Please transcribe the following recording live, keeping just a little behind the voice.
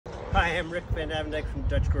Hi, I'm Rick Vanduyvendyk from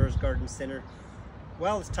Dutch Growers Garden Center.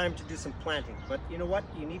 Well, it's time to do some planting, but you know what?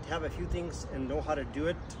 You need to have a few things and know how to do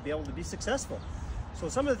it to be able to be successful. So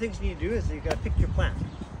some of the things you need to do is you got to pick your plant.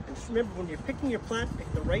 And just remember, when you're picking your plant, pick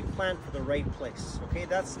the right plant for the right place. Okay,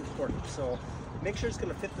 that's important. So make sure it's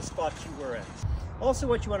going to fit the spot you were at. Also,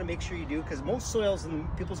 what you want to make sure you do, because most soils in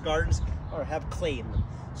people's gardens have clay in them.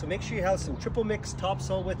 So make sure you have some triple mix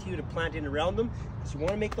topsoil with you to plant in around them, because you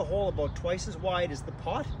want to make the hole about twice as wide as the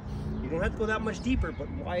pot. You don't have to go that much deeper, but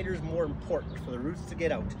wider is more important for the roots to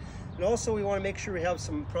get out. And also we want to make sure we have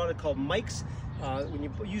some product called mics. When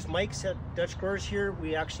you use mics at Dutch Growers here,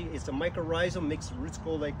 it's a mycorrhizal, makes the roots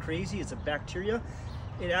go like crazy. It's a bacteria.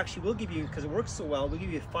 It actually will give you, because it works so well, we'll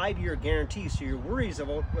give you a 5-year guarantee, so your worries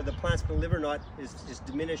about whether the plant's going to live or not is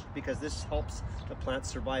diminished, because this helps the plant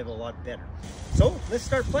survive a lot better. So let's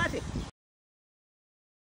start planting.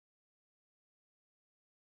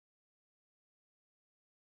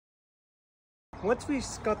 Once we've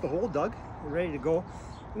got the hole dug and ready to go,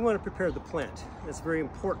 we want to prepare the plant. That's very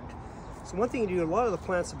important. So one thing you do, a lot of the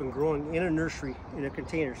plants have been growing in a nursery, in a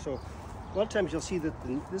container. So a lot of times you'll see that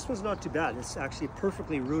this one's not too bad. It's actually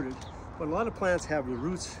perfectly rooted. But a lot of plants have the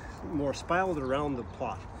roots more spiraled around the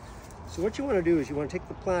pot. So what you want to do is you want to take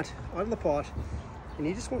the plant out of the pot, and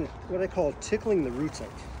you just want to, what I call tickling the roots out.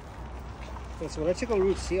 And so when I tickle the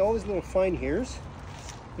roots, see all these little fine hairs?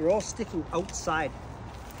 They're all sticking outside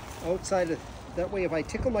of, that way if I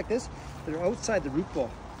tickle them like this, they're outside the root ball.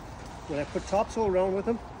 When I put topsoil around with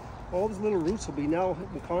them, all these little roots will be now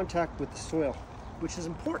in contact with the soil, which is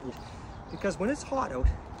important. Because when it's hot out,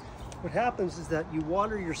 what happens is that you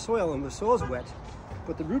water your soil and the soil's wet,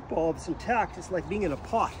 but the root ball, if it's intact, it's like being in a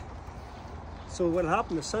pot. So what'll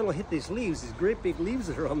happen, the sun will hit these leaves, these great big leaves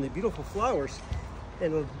that are on the beautiful flowers,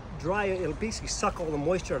 and it'll basically suck all the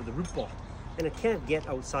moisture out of the root ball, and it can't get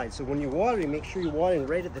outside. So when you're watering, make sure you're watering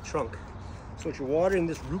right at the trunk. So that you're watering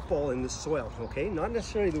this root ball in this soil, okay? Not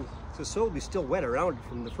necessarily the soil will be still wet around it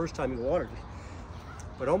from the first time you watered it.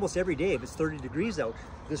 But almost every day, if it's 30 degrees out,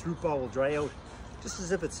 this root ball will dry out just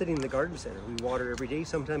as if it's sitting in the garden center. We water every day,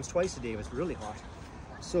 sometimes twice a day if it's really hot.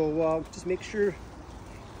 So just make sure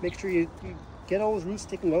you get all those roots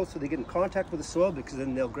taken out so they get in contact with the soil, because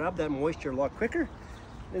then they'll grab that moisture a lot quicker.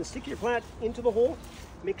 Then stick your plant into the hole.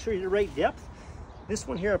 Make sure you're the right depth. This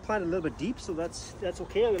one here I planted a little bit deep, so that's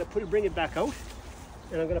okay. I'm going to bring it back out,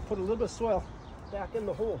 and I'm going to put a little bit of soil back in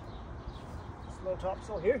the hole. This little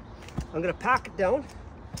topsoil here. I'm going to pack it down,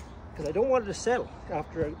 because I don't want it to settle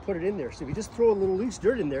after I put it in there. So if you just throw a little loose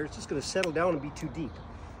dirt in there, it's just going to settle down and be too deep.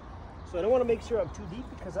 So I don't want to make sure I'm too deep,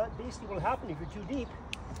 because that basically what will happen if you're too deep,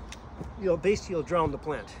 you'll drown the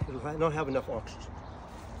plant. It'll not have enough oxygen.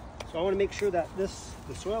 So I want to make sure that the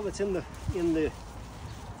soil that's in the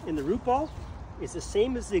root ball is the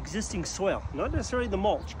same as the existing soil. Not necessarily the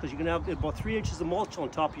mulch, because you're going to have about 3 inches of mulch on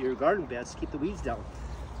top of your garden beds to keep the weeds down.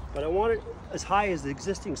 But I want it as high as the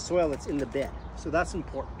existing soil that's in the bed. So that's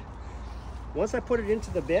important. Once I put it into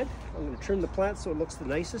the bed, I'm going to trim the plant so it looks the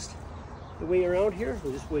nicest. The way around here,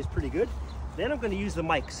 this way is pretty good. Then I'm going to use the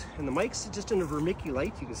mics. And the mics are just in a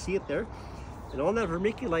vermiculite. You can see it there. And on that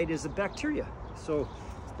vermiculite is a bacteria. So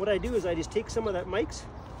what I do is I just take some of that mics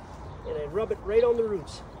and I rub it right on the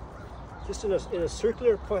roots. Just in a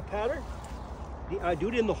circular pattern. I do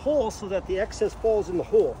it in the hole so that the excess falls in the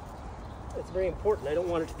hole. That's very important. I don't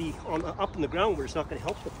want it to be up in the ground where it's not going to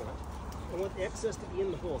help the plant. I want the excess to be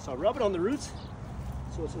in the hole. So I rub it on the roots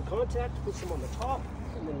so it's in contact, put some on the top,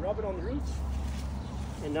 and then rub it on the roots.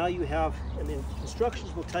 And now you have, and the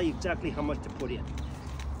instructions will tell you exactly how much to put in.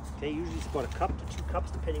 Okay, usually it's about 1 cup to 2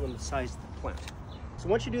 cups depending on the size of the plant. So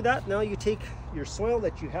once you do that, now you take your soil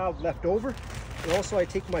that you have left over, and also I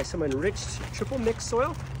take some enriched triple mix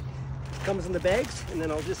soil. It comes in the bags, and then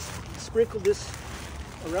I'll just sprinkle this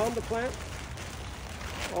around the plant,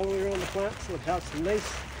 all the way around the plant, so it has some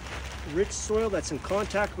nice rich soil that's in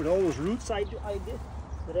contact with all those roots that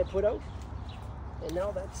I put out. And now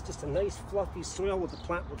that's just a nice fluffy soil with the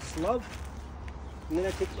plant would love. And then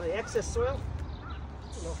I take my excess soil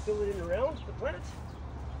and I'll fill it in around the plant.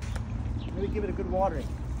 And really give it a good watering.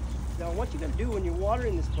 Now what you're going to do when you're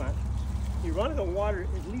watering this plant, you're running the water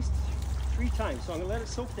at least 3 times. So I'm going to let it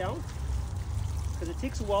soak down, because it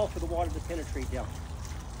takes a while for the water to penetrate down.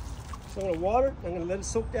 So I'm going to water it, I'm going to let it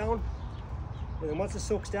soak down, and then once it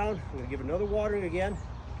soaks down, I'm going to give it another watering again,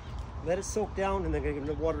 let it soak down, and then I'm going to give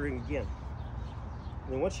it another watering again.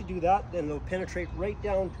 And then once you do that, then it'll penetrate right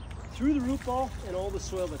down through the root ball and all the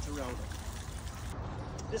soil that's around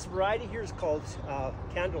it. This variety here is called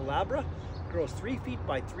candelabra. It grows 3 feet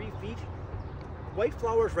by 3 feet. White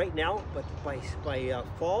flowers right now, but by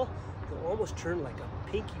fall, they'll almost turn like a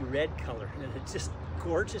pinky red color, and it's just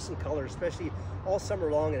gorgeous in color, especially all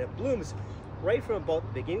summer long, and it blooms right from about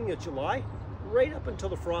the beginning of July right up until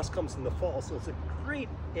the frost comes in the fall. So it's a great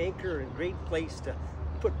anchor and great place to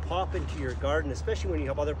put pop into your garden, especially when you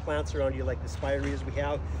have other plants around you like the spireas we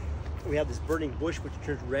have. We have this burning bush which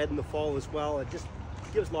turns red in the fall as well. It just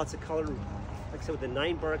gives lots of color. Like I said, with the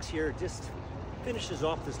 9 barks here, it just finishes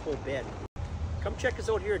off this whole bed. Come check us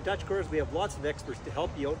out here at Dutch Growers. We have lots of experts to help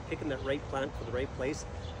you out picking that right plant for the right place.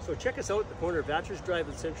 So check us out at the corner of Vatchers Drive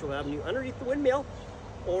and Central Avenue underneath the windmill,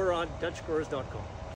 or on DutchGrowers.com.